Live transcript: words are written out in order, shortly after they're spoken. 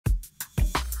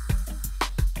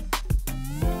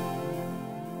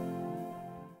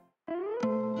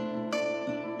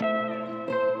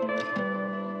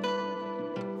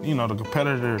you know, the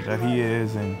competitor that he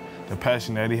is and the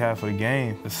passion that he has for the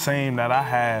game, the same that I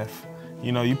have.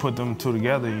 You know, you put them two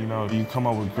together, you know, you come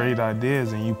up with great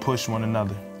ideas and you push one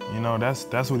another. You know,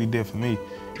 that's what he did for me.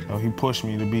 You know, he pushed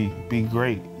me to be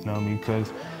great, you know what I mean?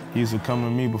 Because he used to come to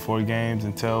me before games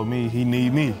and tell me he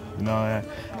need me, you know,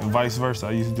 and vice versa.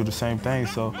 I used to do the same thing.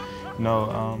 So, you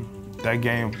know, that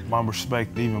gained my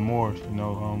respect even more, you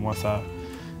know, once I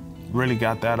really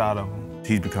got that out of him.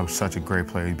 He's become such a great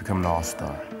player. He's become an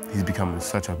all-star. He's becoming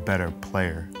such a better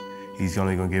player. He's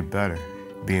only gonna get better,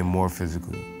 being more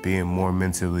physical, being more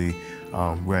mentally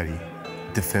ready,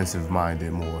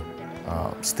 defensive-minded more,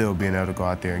 still being able to go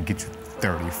out there and get you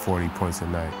 30, 40 points a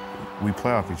night. We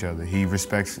play off each other. He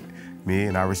respects me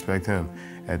and I respect him.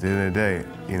 At the end of the day,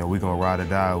 you know, we're gonna ride or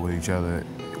die with each other,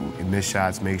 miss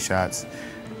shots, make shots,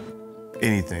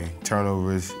 anything,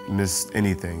 turnovers, miss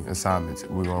anything, assignments,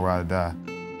 we're gonna ride or die.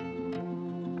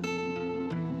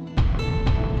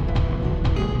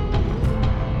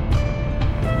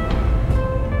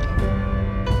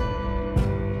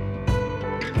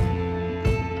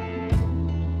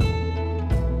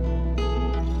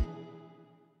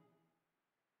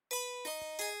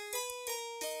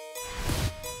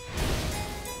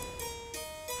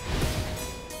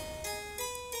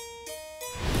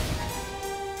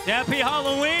 Happy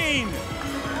Halloween!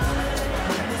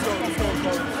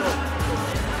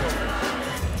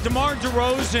 DeMar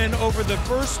DeRozan, over the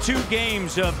first 2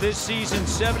 games of this season,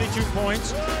 72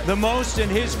 points, the most in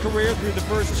his career through the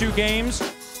first 2 games.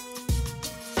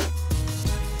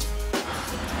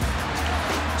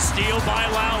 Steal by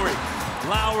Lowry.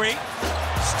 Lowry,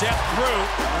 step through,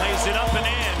 lays it up and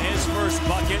in, his first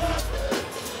bucket.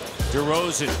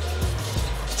 DeRozan,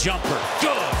 jumper,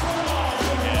 good!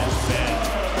 Has been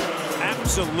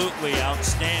absolutely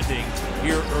outstanding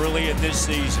here early in this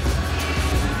season.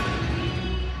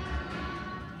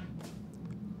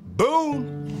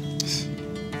 Boom!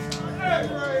 Hey,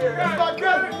 that's my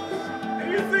cousin.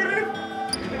 And you see this?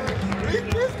 He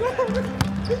keeps going.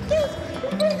 He keeps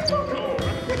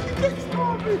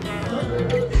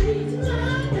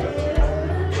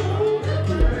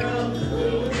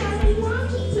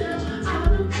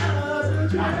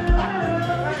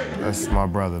That's my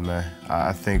brother, man.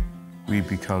 I think we've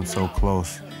become so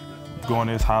close. Going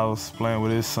to his house, playing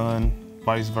with his son,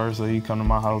 vice versa. He come to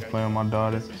my house, playing with my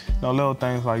daughter. You know, little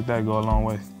things like that go a long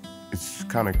way. It's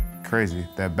kind of crazy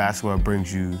that basketball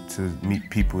brings you to meet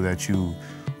people that you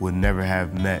would never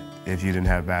have met if you didn't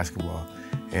have basketball.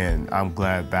 And I'm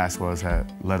glad basketball has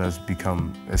let us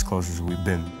become as close as we've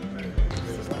been.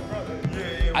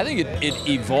 I think it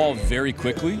evolved very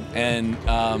quickly, and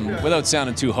without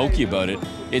sounding too hokey about it,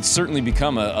 it's certainly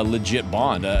become a legit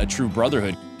bond, a true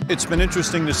brotherhood. It's been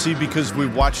interesting to see because we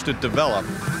watched it develop.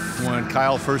 When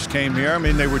Kyle first came here, I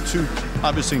mean, they were 2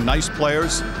 obviously nice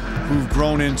players who've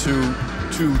grown into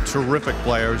 2 terrific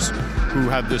players who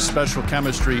have this special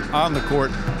chemistry on the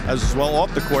court as well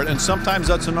off the court, and sometimes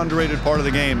that's an underrated part of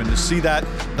the game. And to see that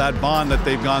bond that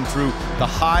they've gone through, the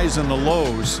highs and the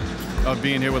lows of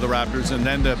being here with the Raptors, and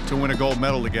then to win a gold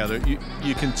medal together,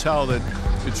 you can tell that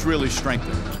it's really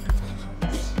strengthened.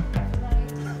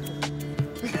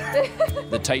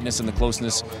 The tightness and the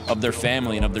closeness of their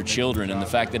family and of their children, and the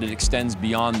fact that it extends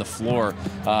beyond the floor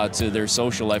to their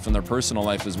social life and their personal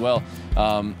life as well.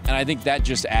 And I think that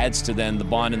just adds to then the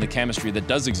bond and the chemistry that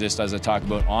does exist, as I talk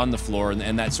about, on the floor,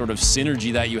 and that sort of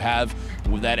synergy that you have,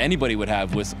 that anybody would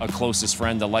have with a closest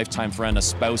friend, a lifetime friend, a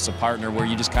spouse, a partner, where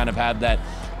you just kind of have that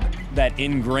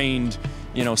ingrained,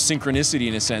 you know, synchronicity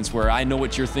in a sense, where I know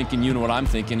what you're thinking, you know what I'm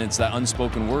thinking. It's that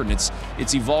unspoken word, and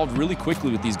it's evolved really quickly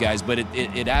with these guys, but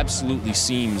it absolutely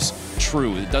seems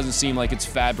true. It doesn't seem like it's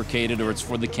fabricated or it's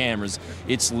for the cameras.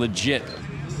 It's legit.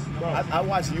 I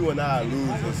watched you and I lose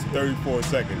in 34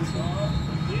 seconds.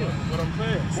 Yeah, what I'm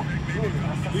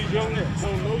saying. These young men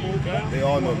don't know you, guys. They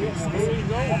all know me.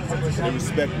 They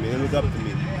respect me. They look up to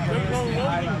me.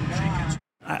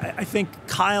 I think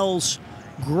Kyle's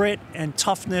grit and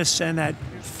toughness and that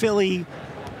Philly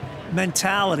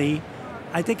mentality,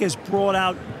 I think, has brought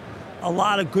out a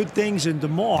lot of good things in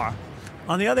DeMar.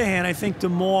 On the other hand, I think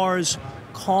DeMar's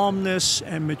calmness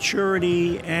and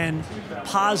maturity and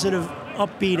positive,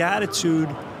 upbeat attitude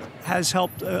has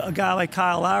helped a guy like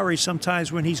Kyle Lowry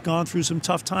sometimes when he's gone through some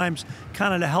tough times,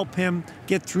 kind of to help him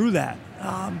get through that,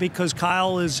 because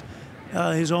Kyle is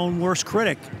his own worst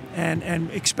critic and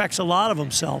expects a lot of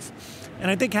himself. And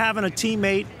I think having a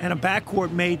teammate and a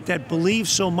backcourt mate that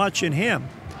believes so much in him,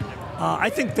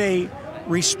 I think they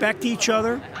respect each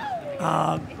other.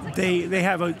 They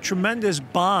have a tremendous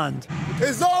bond.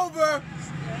 It's over.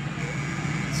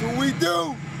 That's what we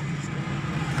do.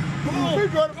 We're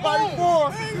going to fight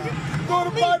for. going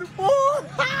to buy the ball.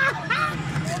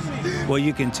 Well,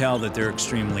 you can tell that they're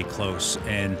extremely close,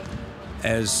 and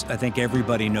as I think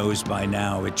everybody knows by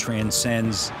now, it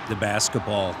transcends the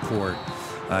basketball court.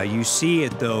 You see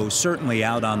it, though, certainly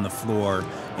out on the floor,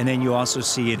 and then you also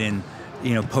see it in,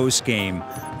 post-game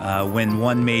when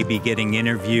one may be getting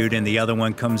interviewed and the other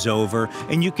one comes over,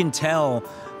 and you can tell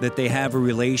that they have a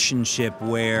relationship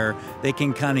where they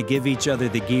can kind of give each other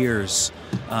the gears,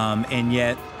 and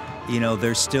yet,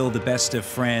 they're still the best of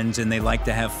friends, and they like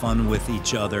to have fun with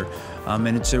each other.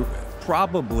 And it's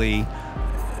probably,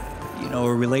 a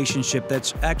relationship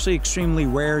that's actually extremely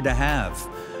rare to have.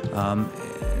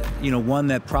 One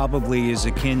that probably is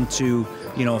akin to,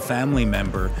 a family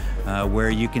member, where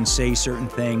you can say certain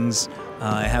things,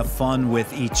 have fun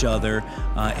with each other,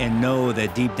 and know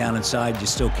that deep down inside you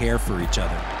still care for each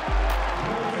other.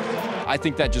 I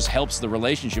think that just helps the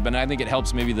relationship, and I think it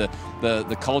helps maybe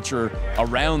the culture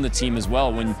around the team as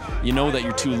well, when you know that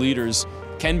your two leaders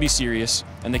can be serious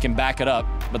and they can back it up,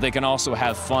 but they can also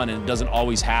have fun, and it doesn't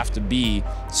always have to be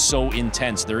so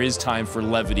intense. There is time for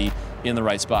levity in the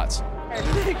right spots.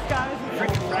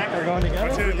 Cracker going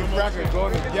together. Cracker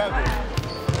going together.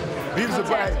 Beavis and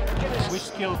Brad. Which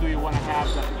skill do you want to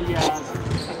have that he has,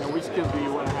 and which skill do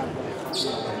you want to have that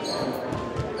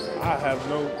I have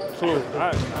no clue.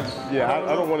 I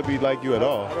don't want to be like you at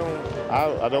all.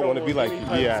 I don't want to be like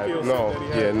you. No,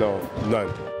 none.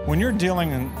 When you're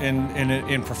dealing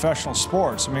in professional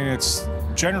sports, I mean, it's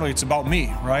about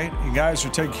me, right? You guys are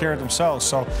taking care of themselves.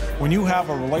 So when you have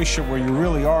a relationship where you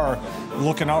really are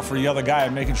looking out for the other guy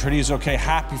and making sure he's okay,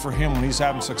 happy for him when he's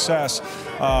having success,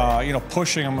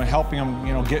 pushing him and helping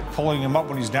him, pulling him up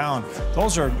when he's down,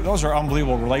 those are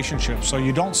unbelievable relationships. So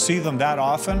you don't see them that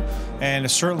often, and it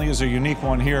certainly is a unique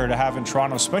one here to have in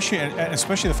Toronto, especially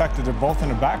the fact that they're both in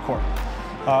the backcourt.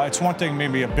 It's one thing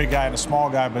maybe a big guy and a small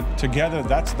guy, but together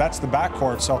that's the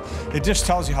backcourt. So it just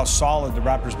tells you how solid the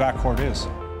Raptors backcourt is.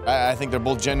 I think they're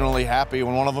both genuinely happy.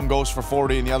 When one of them goes for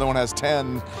 40 and the other one has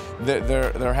 10,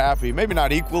 they're happy. Maybe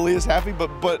not equally as happy,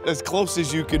 but as close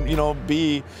as you can,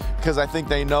 be, because I think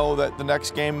they know that the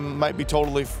next game might be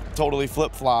totally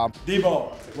flip-flop.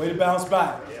 Debo, way to bounce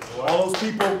back. All those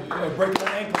people breaking their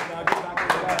ankles now, get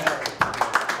back to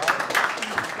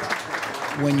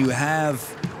the When you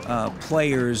have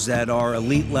players that are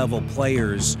elite level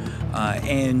players,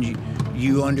 and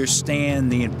you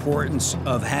understand the importance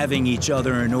of having each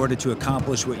other in order to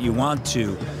accomplish what you want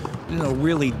to,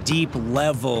 really deep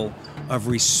level of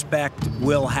respect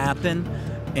will happen,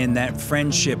 and that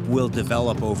friendship will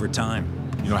develop over time.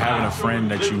 Having a friend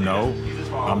that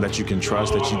that you can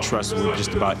trust, that you trust with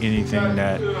just about anything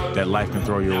that life can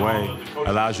throw your way,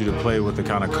 allows you to play with the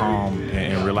kind of calm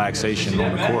and relaxation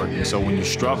on the court. And so when you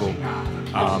struggle,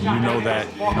 you know that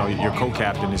your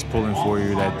co-captain is pulling for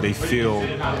you, that they feel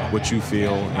what you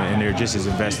feel, and they're just as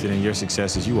invested in your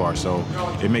success as you are. So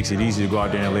it makes it easy to go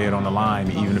out there and lay it on the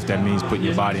line, even if that means putting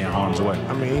your body in harm's way.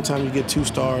 I mean, anytime you get two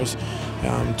stars,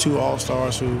 two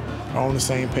all-stars who are on the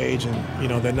same page, and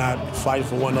they're not fighting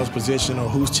for one another's position or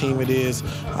whose team it is,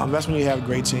 that's when you have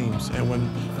great teams. And when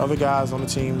other guys on the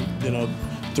team,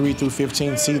 3 through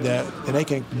 15 see that, and they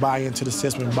can buy into the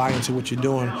system and buy into what you're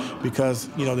doing, because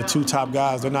the two top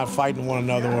guys, they're not fighting one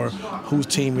another or whose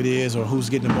team it is or who's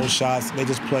getting the most shots. They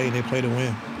just play, and they play to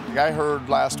win. I heard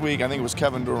last week, I think it was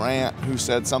Kevin Durant, who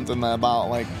said something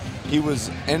about he was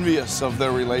envious of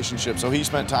their relationship, so he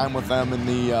spent time with them in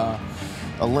the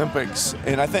Olympics,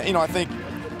 and I think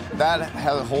that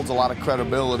holds a lot of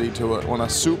credibility to it when a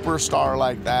superstar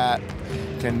like that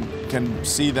can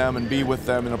see them and be with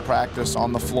them in a practice,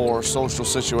 on the floor, social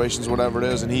situations, whatever it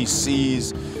is, and he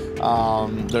sees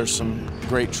there's some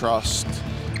great trust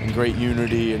and great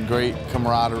unity and great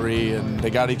camaraderie, and they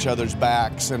got each other's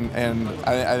backs, and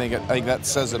I think that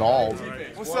says it all.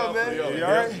 What's up, man? You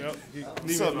all right?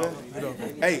 What's up, man?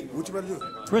 Hey, what you about to do?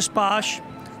 Chris Bosh,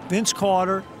 Vince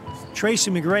Carter, Tracy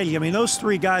McGrady. I mean, those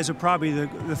three guys are probably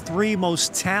the three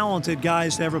most talented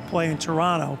guys to ever play in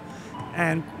Toronto,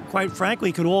 and quite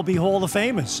frankly, could all be Hall of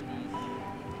Famers.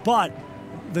 But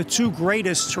the two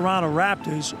greatest Toronto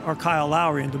Raptors are Kyle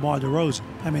Lowry and DeMar DeRozan.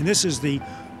 I mean,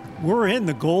 we're in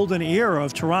the golden era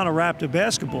of Toronto Raptor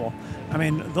basketball. I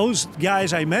mean, those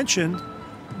guys I mentioned,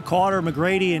 Carter,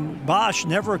 McGrady, and Bosh,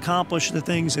 never accomplished the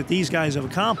things that these guys have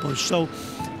accomplished. So,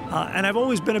 and I've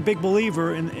always been a big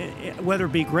believer in whether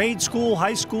it be grade school,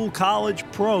 high school, college,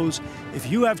 pros,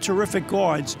 if you have terrific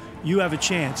guards, you have a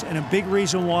chance. And a big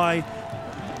reason why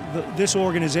this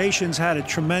organization's had a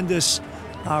tremendous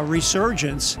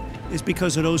resurgence is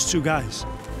because of those two guys.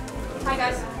 Hi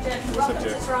guys, Jen. Welcome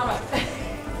to Toronto.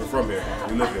 We're from here.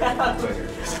 We live here.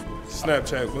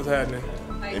 Snapchat, what's happening?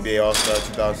 How NBA All-Star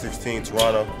 2016,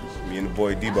 Toronto. Me and the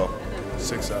boy Debo.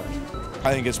 6-7.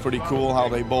 I think it's pretty cool how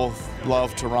they both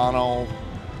love Toronto.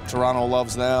 Toronto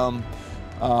loves them.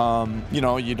 You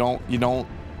know, you don't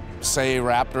say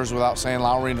Raptors without saying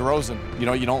Lowry and DeRozan. You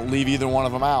know, you don't leave either one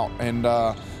of them out, and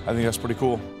I think that's pretty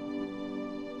cool.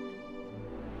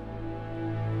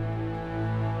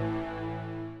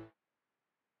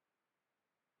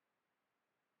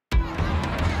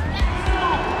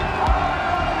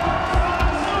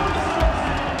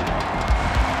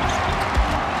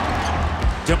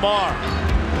 DeMar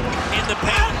in the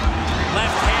paint,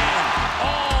 left hand,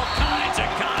 all kinds of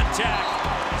contact,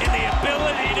 and the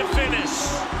ability to finish.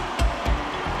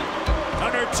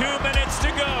 Under 2 minutes to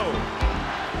go.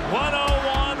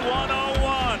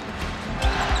 101-101.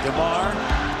 DeMar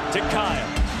to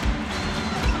Kyle.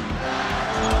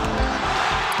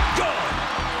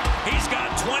 Good. He's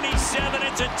got 27.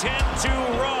 It's a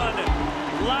 10-2 run.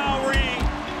 Lowry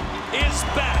is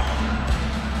back.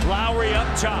 Lowry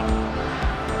up top.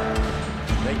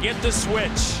 They get the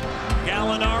switch.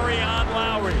 Gallinari on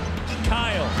Lowry.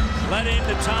 Kyle letting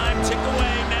the time tick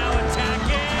away. Now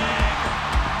attacking.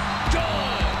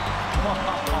 Good.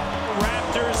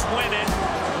 Raptors win it.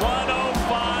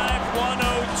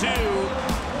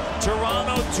 105-102.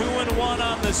 Toronto 2-1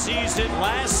 on the season.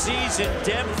 Last season,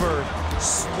 Denver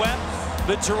swept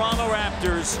the Toronto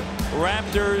Raptors.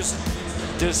 Raptors,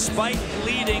 despite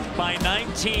leading by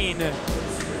 19,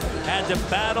 had to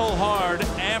battle hard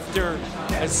after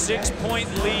a 6-point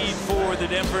lead for the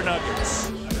Denver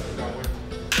Nuggets.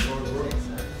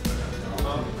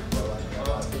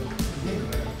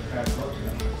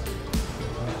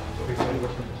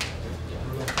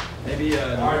 Maybe,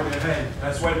 all right, man, hey,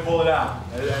 that's the way to pull it out.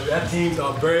 That team's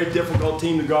a very difficult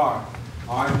team to guard.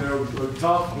 All right, they're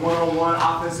tough, one-on-one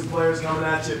offensive players coming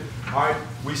at you. All right,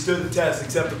 we stood the test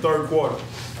except the third quarter. A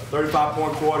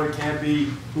 35-point quarter can't be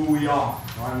who we are.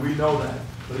 All right, we know that.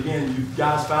 But again, you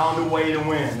guys found a way to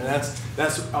win, and that's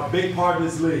a big part of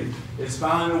this league. It's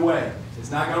finding a way.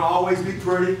 It's not going to always be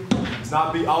pretty. It's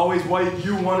not always what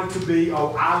you want it to be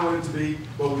or I want it to be,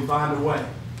 but we find a way.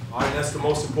 All right, that's the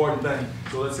most important thing.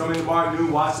 So let's come in tomorrow at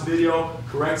noon, watch the video,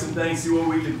 correct some things, see what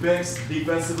we can fix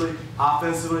defensively,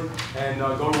 offensively, and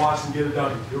go to Washington and get it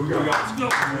done. Here we go. Let's go.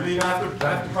 We leave after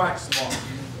practice tomorrow.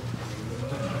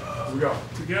 Here we go.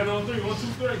 Together on 3. 1, 2,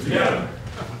 3. Together.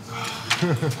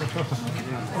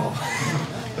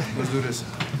 Let's do this.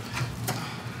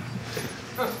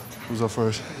 Who's up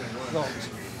first?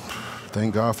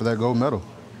 Thank God for that gold medal.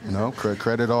 You know,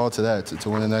 credit all to that, to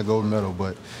winning that gold medal.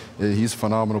 But he's a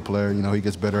phenomenal player. You know, he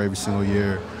gets better every single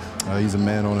year. He's a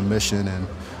man on a mission, and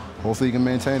hopefully he can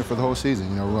maintain it for the whole season.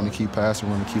 You know, we're going to keep passing,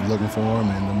 we're going to keep looking for him,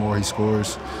 and the more he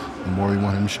scores, the more we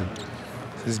want him to shoot.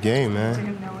 It's his game,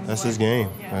 man. That's his game.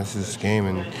 That's his game,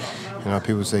 and you know,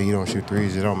 people say he don't shoot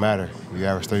threes. It don't matter. You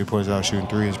average 30 points out shooting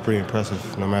threes. It's pretty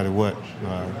impressive, no matter what.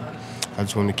 I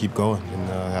just want him to keep going,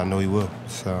 and I know he will.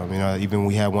 So, you know, even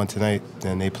we had one tonight,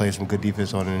 and they played some good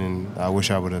defense on it, and I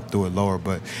wish I would have threw it lower.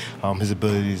 But his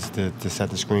abilities to set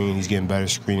the screen, he's getting better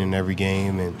screening every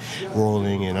game and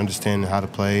rolling and understanding how to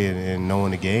play and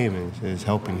knowing the game is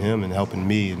helping him and helping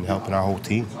me and helping our whole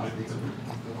team.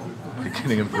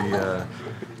 Getting him the.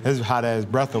 This is hot ass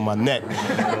breath on my neck.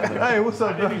 Hey, what's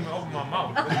up, bro? I didn't even open my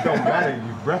mouth. It don't matter.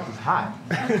 Your breath is hot.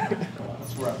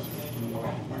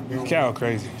 Cal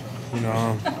crazy.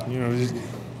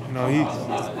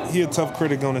 He a tough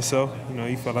critic on himself. You know,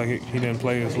 he felt like he didn't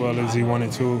play as well as he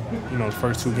wanted to. You know, the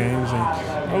first 2 games,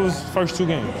 and it was the first 2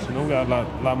 games. You know, we got a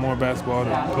lot more basketball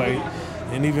to play,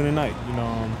 and even tonight, you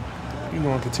know, we're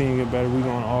going to continue to get better. We're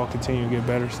going to all continue to get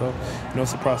better. So, you know,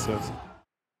 it's a process.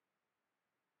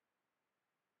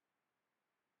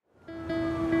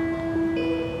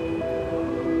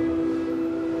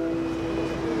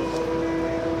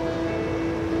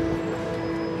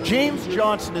 James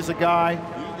Johnson is a guy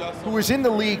who is in the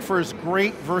league for his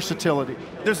great versatility.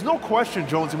 There's no question,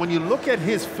 Jones, when you look at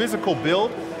his physical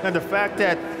build and the fact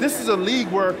that this is a league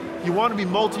where you want to be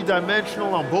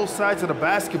multi-dimensional on both sides of the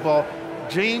basketball,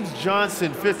 James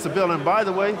Johnson fits the bill. And by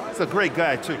the way, he's a great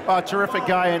guy, too. Terrific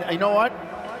guy. And you know what?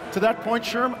 To that point,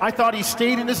 Sherm, I thought he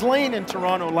stayed in his lane in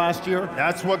Toronto last year.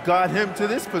 That's what got him to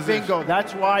this position. Bingo.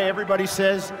 That's why everybody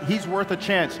says he's worth a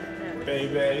chance.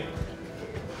 Baby.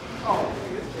 Oh.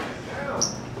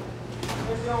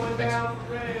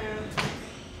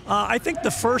 I think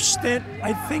the first stint,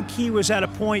 I think he was at a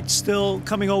point still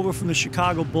coming over from the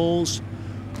Chicago Bulls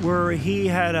where he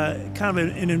had a kind of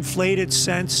an inflated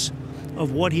sense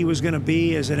of what he was going to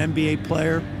be as an NBA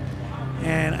player.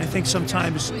 And I think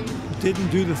sometimes didn't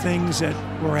do the things that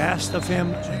were asked of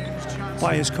him.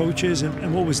 by his coaches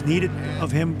and what was needed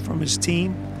of him from his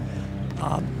team.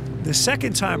 The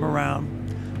second time around,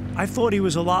 I thought he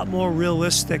was a lot more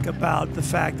realistic about the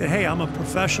fact that, hey, I'm a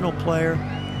professional player.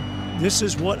 This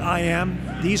is what I am.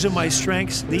 These are my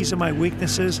strengths. These are my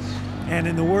weaknesses. And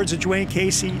in the words of Dwayne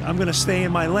Casey, I'm going to stay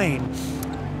in my lane.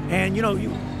 And, you know,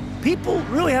 people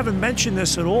really haven't mentioned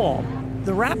this at all.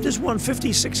 The Raptors won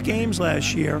 56 games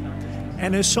last year,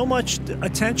 and there's so much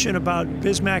attention about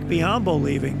Bismack Biyombo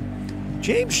leaving.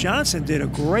 James Johnson did a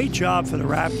great job for the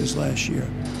Raptors last year.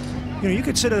 You know, you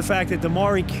consider the fact that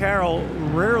DeMar Carroll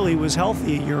rarely was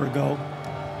healthy a year ago.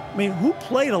 I mean, who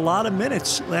played a lot of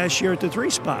minutes last year at the 3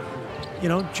 spot? You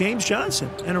know, James Johnson.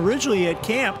 And originally at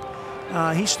camp,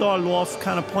 he started off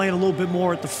kind of playing a little bit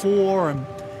more at the 4, and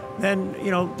then, you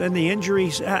know, then the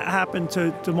injuries happened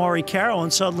to DeMar Carroll,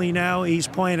 and suddenly now he's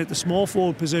playing at the small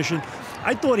forward position.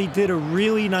 I thought he did a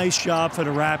really nice job for the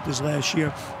Raptors last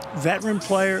year. Veteran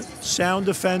player, sound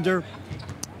defender,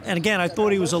 and again, I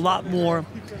thought he was a lot more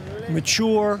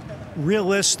mature,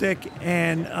 realistic,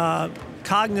 and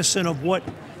cognizant of what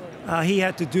he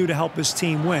had to do to help his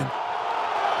team win.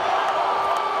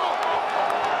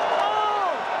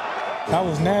 That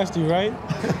was nasty, right?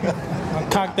 I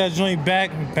cocked that joint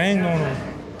back and banged on him.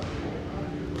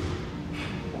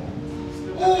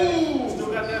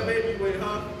 Still got that baby weight,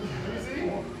 huh?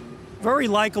 Very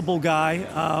likable guy,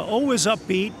 always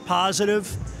upbeat,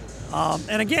 positive,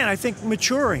 and again, I think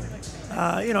maturing.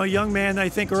 You know, a young man, I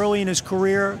think early in his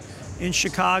career in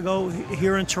Chicago,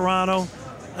 here in Toronto,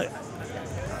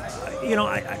 you know,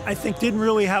 I think didn't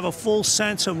really have a full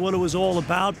sense of what it was all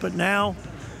about, but now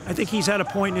I think he's at a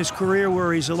point in his career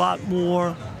where he's a lot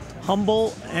more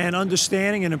humble and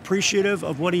understanding and appreciative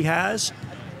of what he has,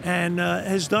 and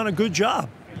has done a good job.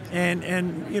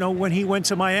 And you know, when he went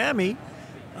to Miami,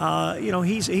 you know,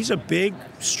 he's a big,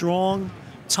 strong,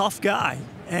 tough guy,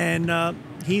 and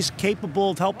he's capable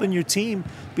of helping your team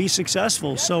be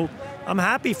successful. So I'm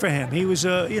happy for him. He was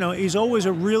you know, he's always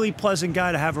a really pleasant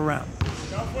guy to have around.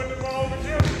 Y'all putting the ball over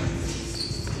Jim?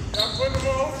 Y'all putting the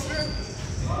ball over Jim?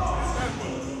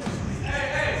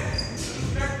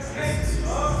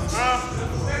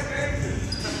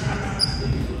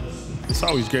 It's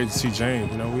always great to see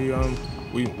James. You know,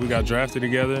 we got drafted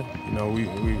together. You know,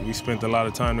 we spent a lot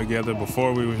of time together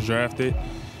before we was drafted.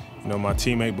 You know, my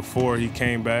teammate before he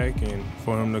came back, and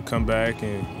for him to come back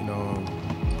and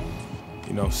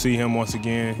you know, see him once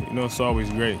again, you know, it's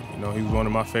always great. You know, he was one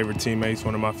of my favorite teammates,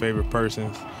 one of my favorite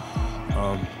persons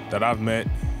that I've met,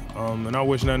 and I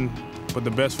wish nothing but the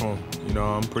best for him. You know,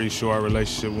 I'm pretty sure our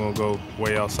relationship won't go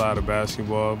way outside of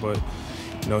basketball, but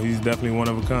you know, he's definitely one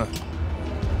of a kind.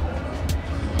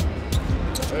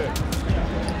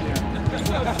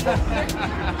 I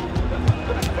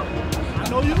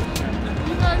know you. You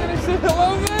not gonna say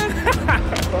hello, man?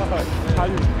 How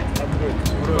you? I'm good.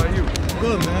 What about you?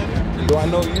 Good, man. Do I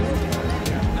know you?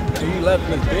 You left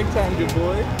me big time, good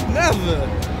boy. Never.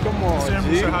 Come on,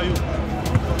 G. How you?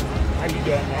 How you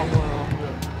doing?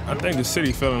 I think the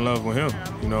city fell in love with him.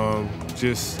 You know,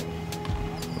 just,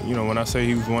 you know, when I say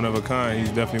he was one of a kind, he's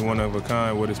definitely one of a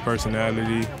kind with his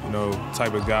personality, you know,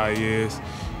 type of guy he is.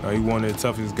 He's one of the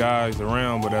toughest guys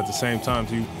around, but at the same time,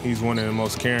 he's one of the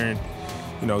most caring,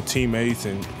 you know, teammates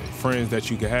and friends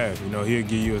that you can have. You know, he'll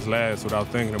give you his last without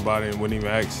thinking about it and wouldn't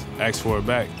even ask for it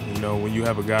back. You know, when you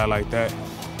have a guy like that,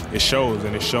 it shows,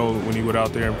 and it showed when he went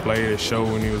out there and played. It showed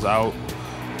when he was out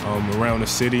around the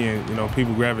city, and, you know,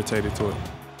 people gravitated to it.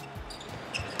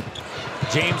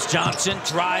 James Johnson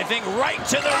driving right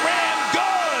to the rim.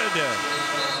 Good!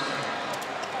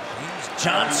 James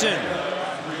Johnson.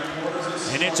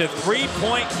 And it's a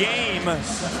three-point game.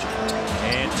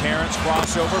 And Terrence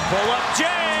crossover, pull-up,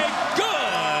 Jay,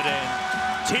 good! And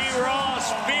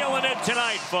T-Ross feeling it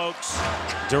tonight, folks.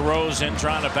 DeRozan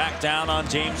trying to back down on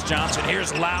James Johnson.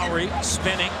 Here's Lowry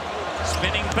spinning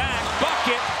back,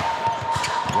 bucket.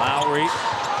 Lowry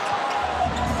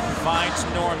finds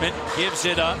Norman, gives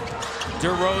it up.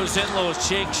 DeRozan, little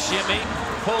shake, shimmy,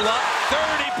 pull up.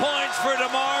 30 points for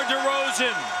DeMar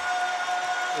DeRozan.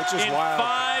 Which is in wild.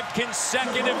 5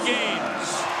 consecutive games.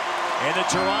 And the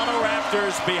Toronto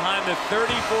Raptors, behind the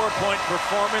 34-point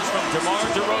performance from DeMar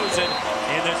DeRozan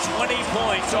and the 20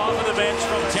 points off of the bench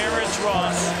from Terrence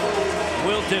Ross,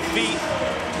 will defeat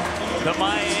the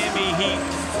Miami Heat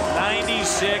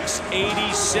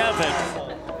 96-87.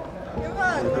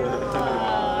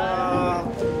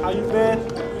 How you been?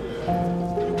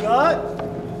 You good?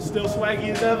 Still swaggy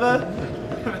as ever?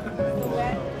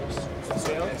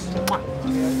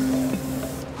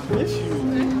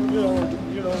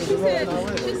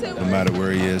 No matter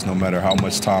where he is, no matter how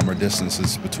much time or distance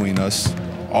is between us,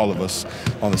 all of us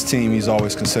on this team. He's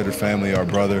always considered family, our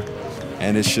brother.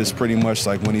 And it's just pretty much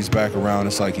like when he's back around,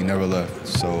 it's like he never left.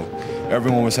 So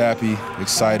everyone was happy,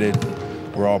 excited.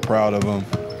 We're all proud of him,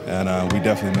 and we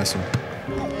definitely miss him.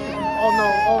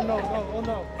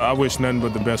 I wish nothing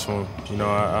but the best for him. You know,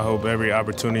 I hope every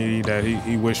opportunity that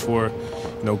he wished for,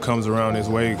 you know, comes around his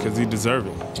way because he deserves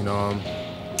it.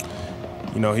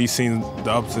 You know, he's seen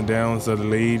the ups and downs of the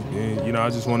league, and you know, I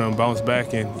just want him to bounce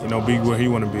back and you know be where he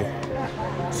want to be.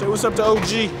 Say what's up to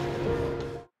OG.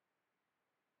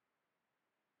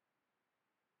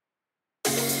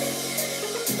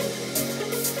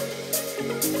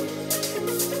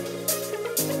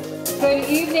 Good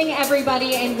evening,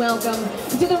 everybody, and welcome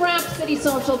to the Rap City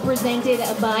Social presented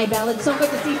by Ballad. So good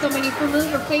to see so many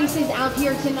familiar faces out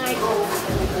here tonight.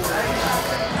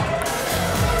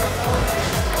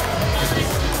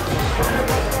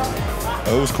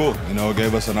 It was cool. You know, it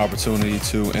gave us an opportunity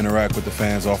to interact with the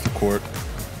fans off the court,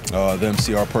 them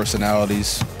see our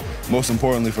personalities. Most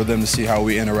importantly, for them to see how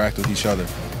we interact with each other.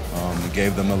 It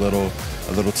gave them a little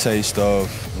taste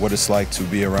of what it's like to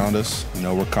be around us. You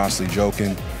know, we're constantly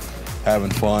joking,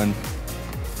 having fun,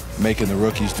 making the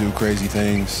rookies do crazy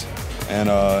things. And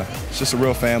it's just a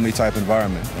real family type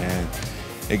environment. And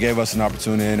it gave us an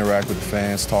opportunity to interact with the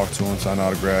fans, talk to them, sign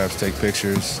autographs, take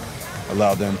pictures,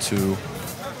 allow them to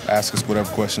ask us whatever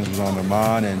questions was on their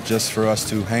mind, and just for us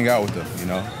to hang out with them, you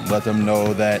know, let them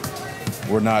know that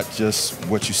we're not just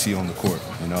what you see on the court.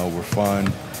 You know, we're fun,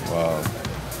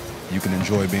 you can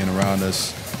enjoy being around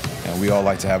us, and we all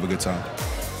like to have a good time.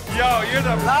 Yo, you're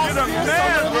the man,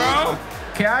 bro.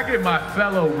 Can I get my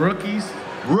fellow rookies?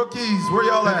 Rookies, where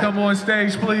y'all at? Come on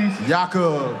stage, please.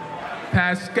 Jakob.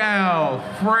 Pascal,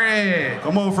 Fred.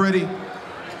 Come on, Freddie.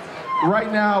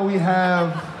 Right now we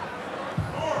have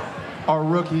our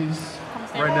rookies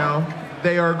right now.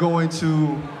 They are going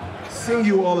to sing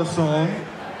you all a song.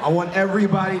 I want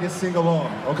everybody to sing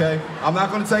along, okay? I'm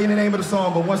not going to tell you the name of the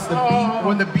song, but once the beat,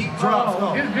 when the beat drops,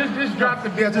 Just drop the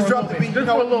beat. Yeah, just drop the beat. Just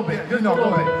for a little bit. Just go for a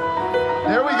little ahead. bit.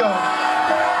 There we go.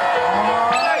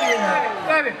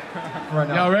 Let it. Right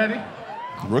now. Y'all ready?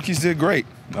 Rookies did great.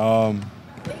 I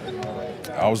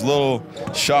was a little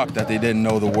shocked that they didn't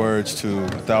know the words to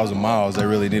 1,000 Miles. They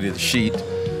really needed a sheet.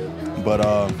 But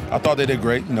I thought they did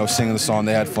great, you know, singing the song.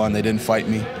 They had fun. They didn't fight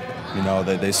me. You know,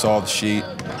 they saw the sheet.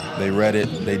 They read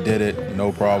it. They did it.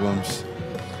 No problems.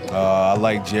 I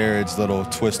like Jared's little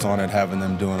twist on it, having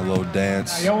them doing a little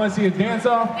dance. Y'all want to see a dance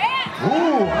off?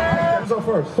 Ooh! Who's up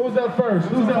first? Who's up first?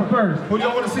 Who's up first? Who do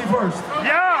y'all want to see first?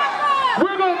 Yeah!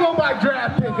 We're going to go by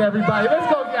draft pick, everybody.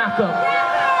 Let's go,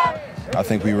 Jakob. I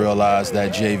think we realized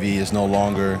that JV is no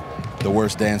longer the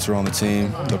worst dancer on the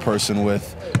team, the person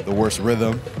with the worst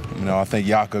rhythm. You know, I think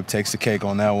Jakob takes the cake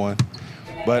on that one.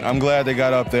 But I'm glad they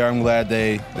got up there. I'm glad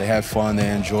they had fun, they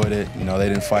enjoyed it. You know, they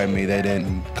didn't fight me, they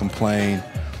didn't complain,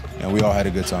 and we all had a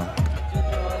good time.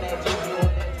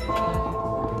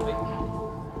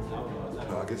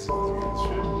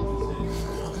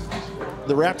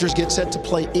 The Raptors get set to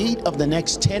play 8 of the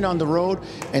next 10 on the road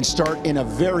and start in a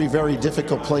very, very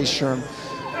difficult place, Sherm.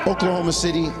 Oklahoma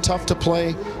City, tough to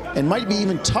play, and might be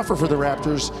even tougher for the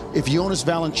Raptors if Jonas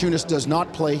Valanciunas does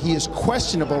not play. He is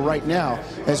questionable right now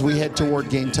as we head toward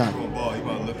game time.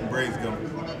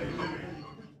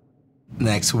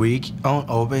 Next week on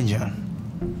Open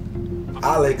John.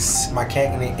 Alex,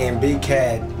 McKechnie, and Big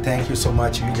Cat, thank you so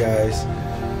much, you guys.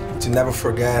 To never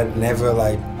forget, never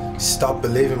stop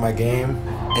believing my game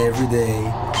every day.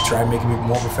 Try making me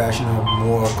more professional,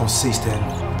 more consistent.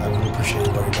 I really appreciate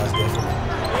what you guys did for me.